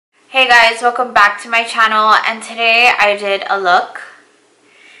Hey guys, welcome back to my channel, and today I did a look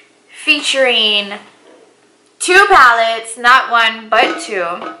featuring two palettes, not one but two.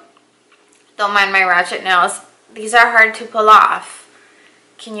 Don't mind my ratchet nails. These are hard to pull off.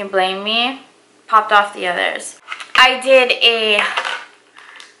 Can you blame me? Popped off the others. I did a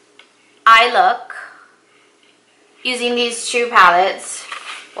eye look using these two palettes.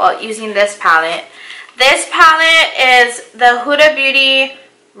 Well, using this palette. This palette is the Huda Beauty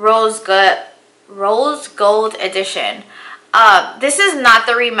Rose Gold Edition. This is not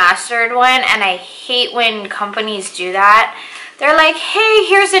the remastered one, and I hate when companies do that. They're like, hey,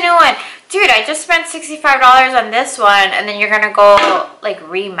 here's a new one. Dude, I just spent $65 on this one, and then you're gonna go like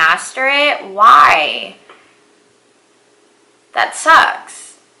remaster it? Why? That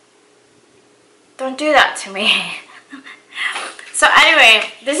sucks. Don't do that to me. So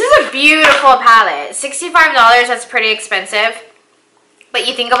anyway, this is a beautiful palette. $65, that's pretty expensive. But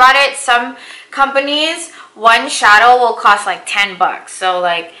you think about it, some companies, one shadow will cost like 10 bucks. So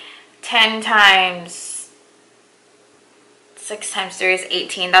like 10 times 6 times 3 is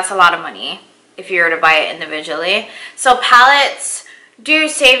 18. That's a lot of money if you were to buy it individually. So palettes do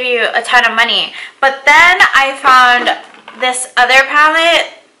save you a ton of money. But then I found this other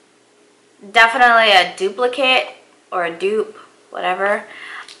palette, definitely a duplicate or a dupe, whatever,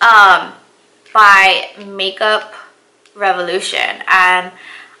 by Makeup Revolution, and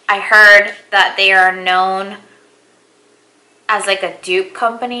I heard that they are known as like a dupe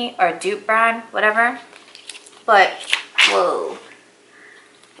company or a dupe brand, whatever. But whoa,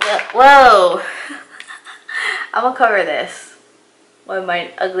 I'm gonna cover this with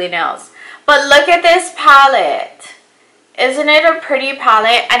my ugly nails. But look at this palette. Isn't it a pretty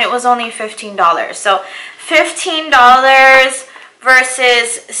palette? And it was only $15. So $15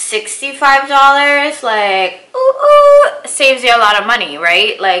 versus $65, like, ooh, saves you a lot of money,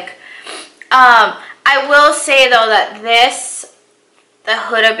 right? Like, I will say though that the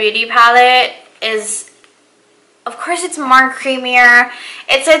Huda Beauty palette is, of course it's more creamier.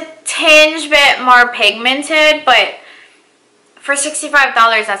 It's a tinge bit more pigmented, but for $65,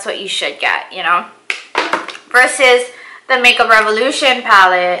 that's what you should get, you know? Versus the Makeup Revolution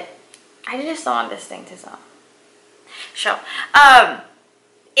palette. I just don't want this thing to sell. Show.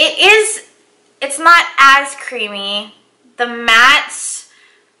 It's not as creamy. The mattes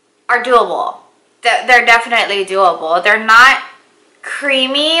are doable. They're definitely doable. They're not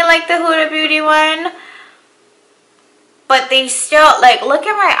creamy like the Huda Beauty one, but they still, like, look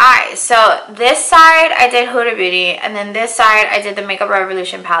at my eyes. So this side I did Huda Beauty, and then this side I did the Makeup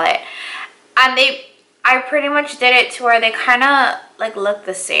Revolution palette, and I pretty much did it to where they kind of like look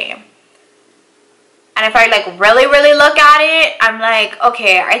the same. And if I like really look at it, I'm like,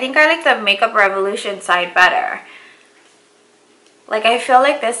 okay, I think I like the Makeup Revolution side better. Like, I feel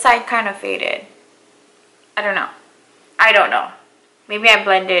like this side kind of faded. I don't know. Maybe I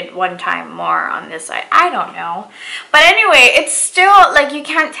blended one time more on this side. I don't know. But anyway, it's still, like, you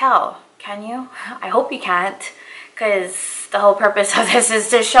can't tell. Can you? I hope you can't. Because the whole purpose of this is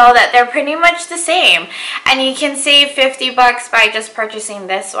to show that they're pretty much the same. And you can save 50 bucks by just purchasing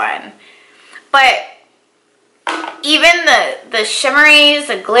this one. But even the shimmeries,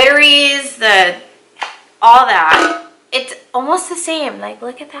 the glitteries, all that, it's almost the same. Like,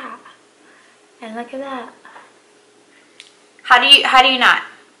 look at that. And look at that. How do you not?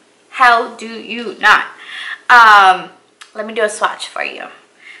 How do you not? Let me do a swatch for you.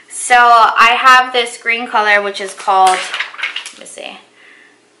 So I have this green color, which is called, let me see,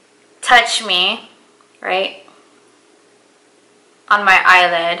 Touch Me, right? On my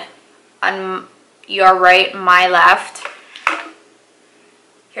eyelid, on your right, my left.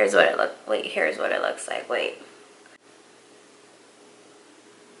 Here's what it here's what it looks like. Wait.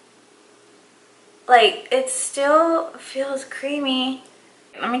 Like, it still feels creamy.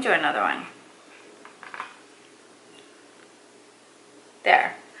 Let me do another one.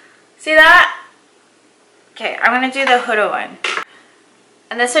 There. See that? Okay, I'm gonna do the Huda one.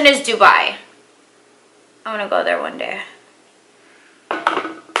 And this one is Dubai. I'm gonna go there one day.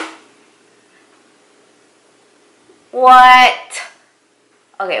 What?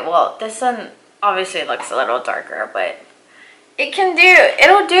 Okay, well, this one obviously looks a little darker, but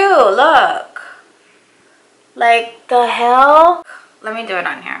it'll do, look. Like, the hell? Let me do it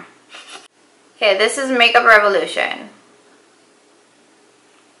on here. Okay, this is Makeup Revolution.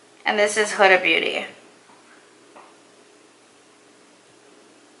 And this is Huda Beauty.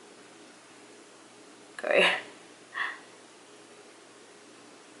 Okay.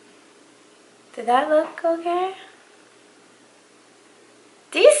 Did that look okay?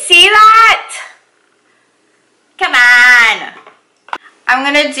 Do you see that? Come on. I'm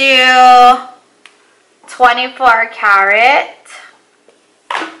I'm gonna do 24 karat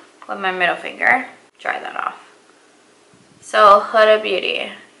with my middle finger. Dry that off. So Huda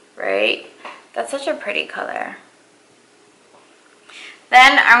Beauty, right? That's such a pretty color.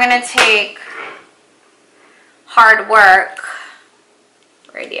 Then I'm gonna take Hard Work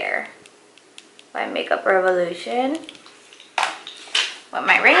right here by Makeup Revolution with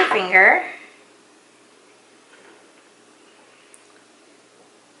my ring finger.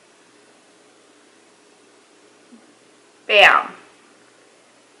 Bam.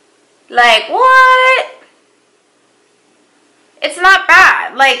 Like, what? It's not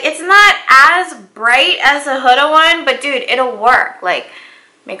bad. Like, it's not as bright as the Huda one, but dude, it'll work. Like,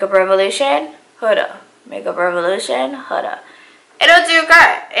 Makeup Revolution, Huda. Makeup Revolution, Huda. It'll do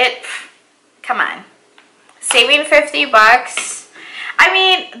good. Come on. Saving 50 bucks. I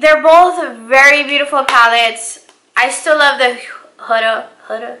mean, they're both very beautiful palettes. I still love the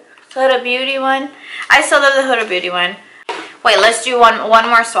Huda Beauty one. I still love the Huda Beauty one. Wait, let's do one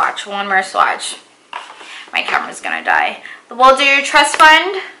more swatch. One more swatch. My camera's gonna die. We'll do your trust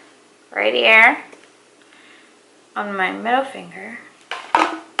fund right here on my middle finger.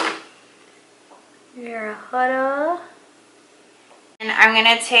 Your Huda. And I'm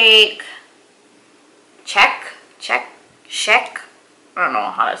gonna take check. I don't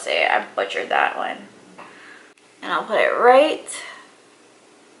know how to say it. I butchered that one. And I'll put it right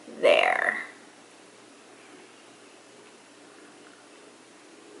there.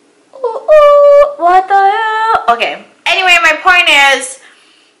 Ooh, what the hell? Okay. Anyway, my point is,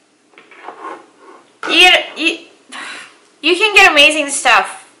 you can get amazing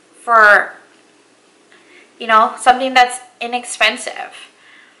stuff for, you know, something that's inexpensive.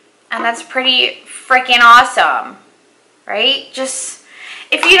 And that's pretty freaking awesome. Right? Just,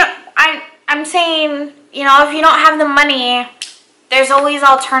 if you don't, I'm saying, you know, if you don't have the money, there's always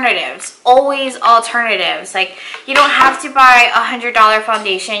alternatives. Always alternatives. Like, you don't have to buy a $100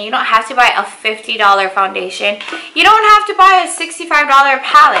 foundation. You don't have to buy a $50 foundation. You don't have to buy a $65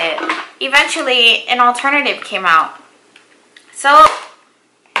 palette. Eventually, an alternative came out. So,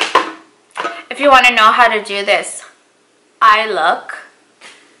 if you want to know how to do this eye look,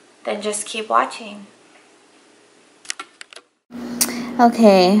 then just keep watching.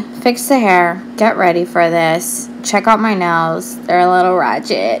 Okay, fix the hair, get ready for this. Check out my nails. They're a little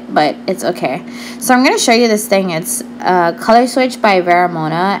ratchet, but it's okay. So I'm going to show you this thing. It's Color Switch by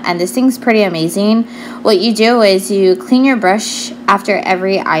Veramona, and this thing's pretty amazing. What you do is you clean your brush after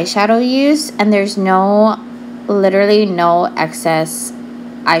every eyeshadow use, and there's literally no excess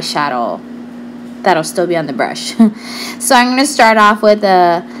eyeshadow that'll still be on the brush. So I'm going to start off with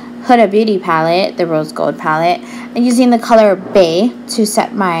the Huda Beauty palette, the rose gold palette. I'm using the color Bay to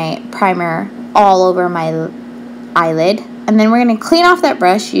set my primer all over my eyelid. And then we're going to clean off that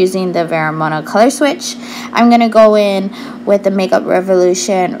brush using the Veramona Color Switch. I'm going to go in with the Makeup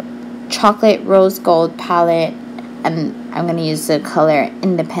Revolution Chocolate Rose Gold palette, and I'm going to use the color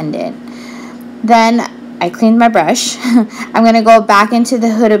Independent. Then I cleaned my brush. I'm going to go back into the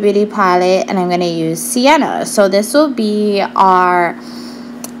Huda Beauty palette, and I'm going to use Sienna. So this will be our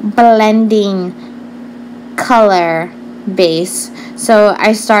blending color base. So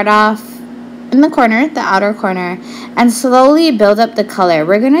I start off in the corner, the outer corner, and slowly build up the color.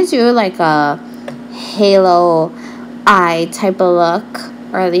 We're gonna do like a halo eye type of look,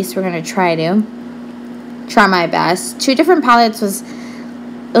 or at least we're gonna try my best. 2 different palettes was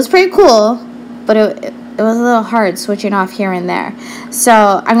pretty cool, but it was a little hard switching off here and there.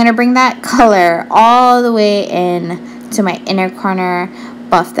 So I'm gonna bring that color all the way in to my inner corner,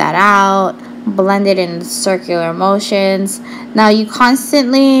 buff that out, blend it in circular motions. Now you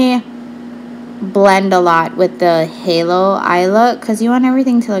constantly blend a lot with the halo eye look because you want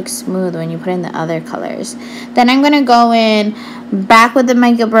everything to look smooth when you put in the other colors. Then I'm going to go in back with the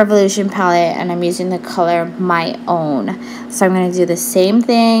Makeup Revolution palette, and I'm using the color My Own. So I'm going to do the same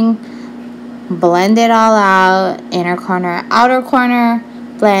thing, blend it all out, inner corner, outer corner,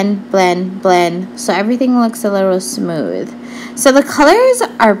 blend, blend, blend, so everything looks a little smooth. So the colors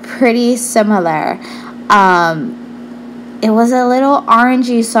are pretty similar. It was a little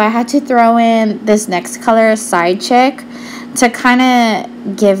orangey, so I had to throw in this next color, Side Chick, to kind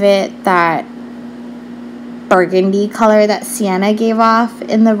of give it that burgundy color that Sienna gave off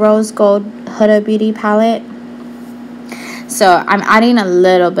in the Rose Gold Huda Beauty palette. So I'm adding a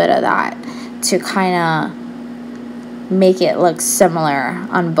little bit of that to kind of make it look similar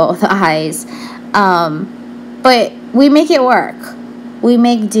on both eyes. But we make it work. We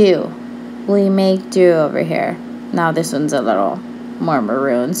make do. We make do over here. Now this one's a little more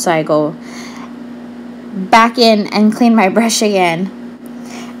maroon, so I go back in and clean my brush again.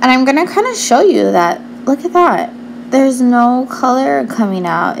 And I'm going to kind of show you that. Look at that. There's no color coming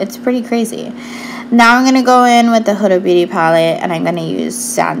out. It's pretty crazy. Now I'm going to go in with the Huda Beauty palette, and I'm going to use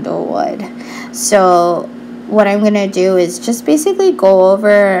Sandalwood. So what I'm going to do is just basically go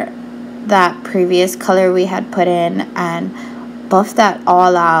over that previous color we had put in and buff that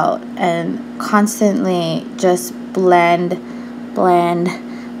all out and constantly just blend.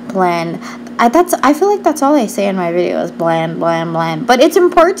 I feel like that's all I say in my videos, blend. But it's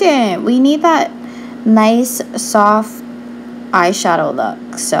important. We need that nice soft eyeshadow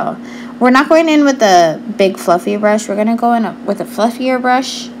look. So we're not going in with the big fluffy brush. We're gonna go in with a fluffier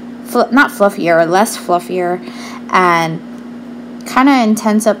brush, not fluffier, less fluffier, and kind of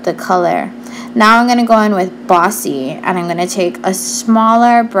intense up the color. Now I'm gonna go in with Bossy, and I'm gonna take a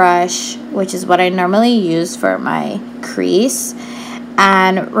smaller brush, which is what I normally use for my crease,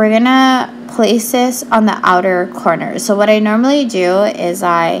 and we're gonna place this on the outer corner. So what I normally do is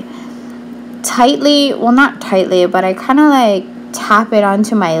I tightly, well, not tightly, but I kind of like tap it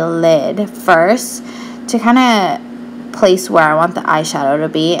onto my lid first to kind of place where I want the eyeshadow to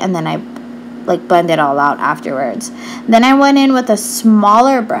be, and then I like blend it all out afterwards. Then I went in with a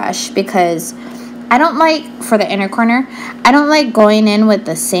smaller brush because I don't like, for the inner corner, I don't like going in with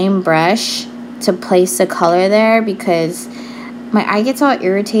the same brush to place the color there because my eye gets all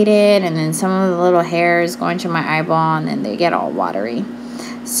irritated, and then some of the little hairs go into my eyeball and then they get all watery.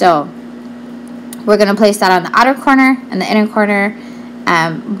 So we're going to place that on the outer corner and the inner corner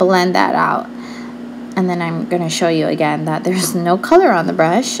and blend that out. And then I'm going to show you again that there's no color on the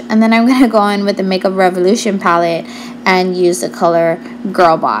brush. And then I'm going to go in with the Makeup Revolution palette and use the color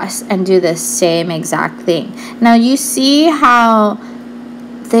Girl Boss and do the same exact thing. Now you see how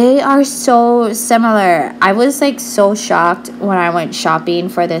they are so similar. I was like so shocked when I went shopping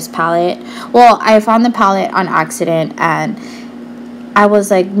for this palette. Well, I found the palette on accident and I was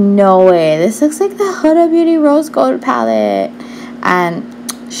like, no way, this looks like the Huda Beauty Rose Gold palette. And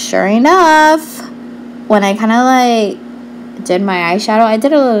sure enough, when I kind of like did my eyeshadow, I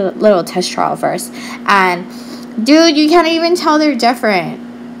did a little test trial first, and dude, you can't even tell they're different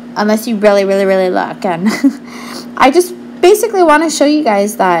unless you really look. And I just basically want to show you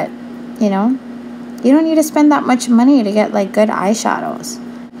guys that, you know, you don't need to spend that much money to get like good eyeshadows.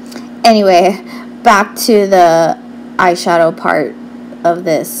 Anyway, back to the eyeshadow part of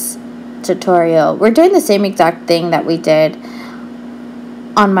this tutorial. We're doing the same exact thing that we did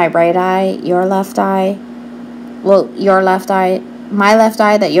on my right eye, your left eye. Well, your left eye, my left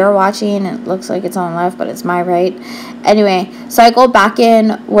eye that you're watching. It looks like it's on left, but it's my right. Anyway, so I go back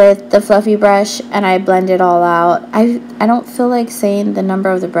in with the fluffy brush and I blend it all out. I don't feel like saying the number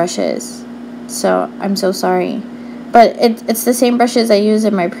of the brushes, so I'm so sorry. But it's the same brushes I used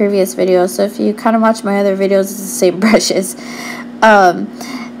in my previous video. So if you kind of watch my other videos, it's the same brushes.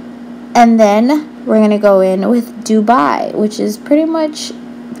 And then we're going to go in with Dubai, which is pretty much,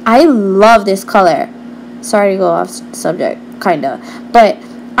 I love this color. Sorry to go off subject, kind of. But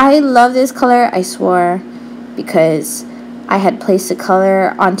I love this color, I swore, because I had placed the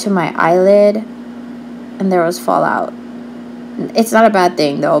color onto my eyelid and there was fallout. It's not a bad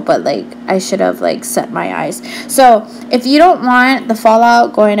thing though, but like I should have like set my eyes. So if you don't want the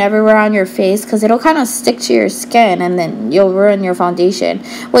fallout going everywhere on your face, because it'll kind of stick to your skin and then you'll ruin your foundation,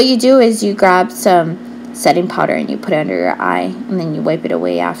 what you do is you grab some setting powder and you put it under your eye and then you wipe it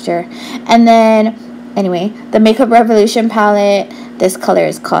away after. And then anyway, the Makeup Revolution palette, this color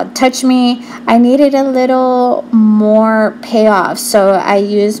is called Touch Me. I needed a little more payoff, so I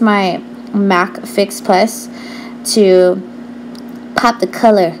used my MAC Fix Plus to pop the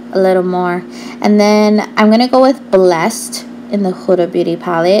color a little more. And then I'm going to go with Blessed in the Huda Beauty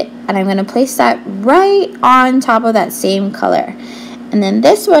palette, and I'm going to place that right on top of that same color. And then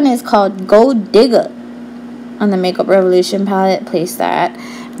this one is called Go Digga on the Makeup Revolution palette. Place that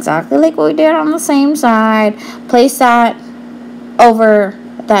exactly like what we did on the same side. Place that over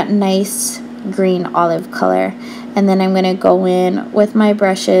that nice green olive color. And then I'm going to go in with my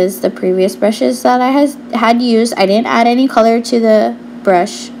brushes, the previous brushes that I had used. I didn't add any color to the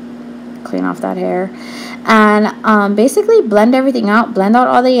brush. Clean off that hair. And basically blend everything out. Blend out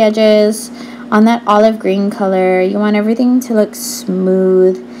all the edges on that olive green color. You want everything to look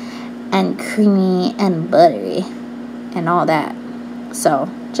smooth and creamy and buttery and all that. So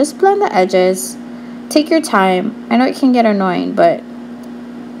just blend the edges. Take your time. I know it can get annoying, but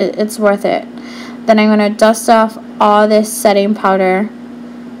it's worth it. Then I'm going to dust off all this setting powder,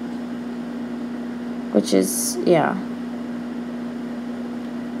 which is, yeah.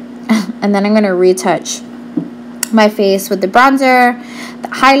 And then I'm going to retouch my face with the bronzer, the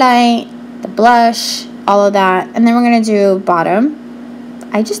highlight, the blush, all of that. And then we're going to do bottom.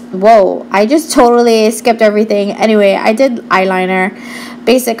 I just totally skipped everything. Anyway, I did eyeliner,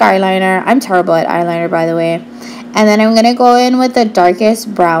 basic eyeliner. I'm terrible at eyeliner, by the way. And then I'm going to go in with the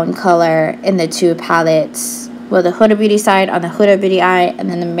darkest brown color in the two palettes. Well, the Huda Beauty side on the Huda Beauty eye, and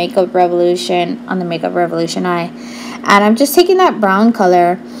then the Makeup Revolution on the Makeup Revolution eye. And I'm just taking that brown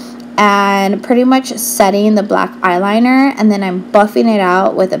color and pretty much setting the black eyeliner, and then I'm buffing it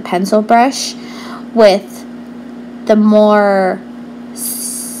out with a pencil brush with the more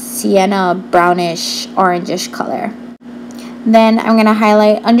sienna brownish orangish color. Then I'm going to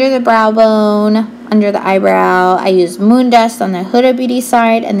highlight under the brow bone, under the eyebrow. I use Moon Dust on the Huda Beauty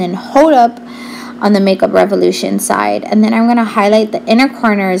side, and then Hold Up on the Makeup Revolution side. And then I'm going to highlight the inner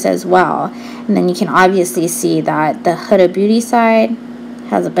corners as well. And then you can obviously see that the Huda Beauty side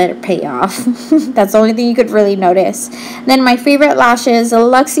has a better payoff. That's the only thing you could really notice. Then my favorite lashes, the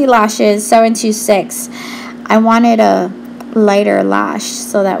Luxie Lashes 726. I wanted a lighter lash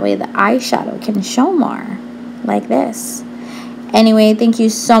so that way the eyeshadow can show more, like this. Anyway, thank you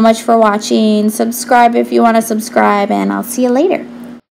so much for watching. Subscribe if you want to subscribe, and I'll see you later.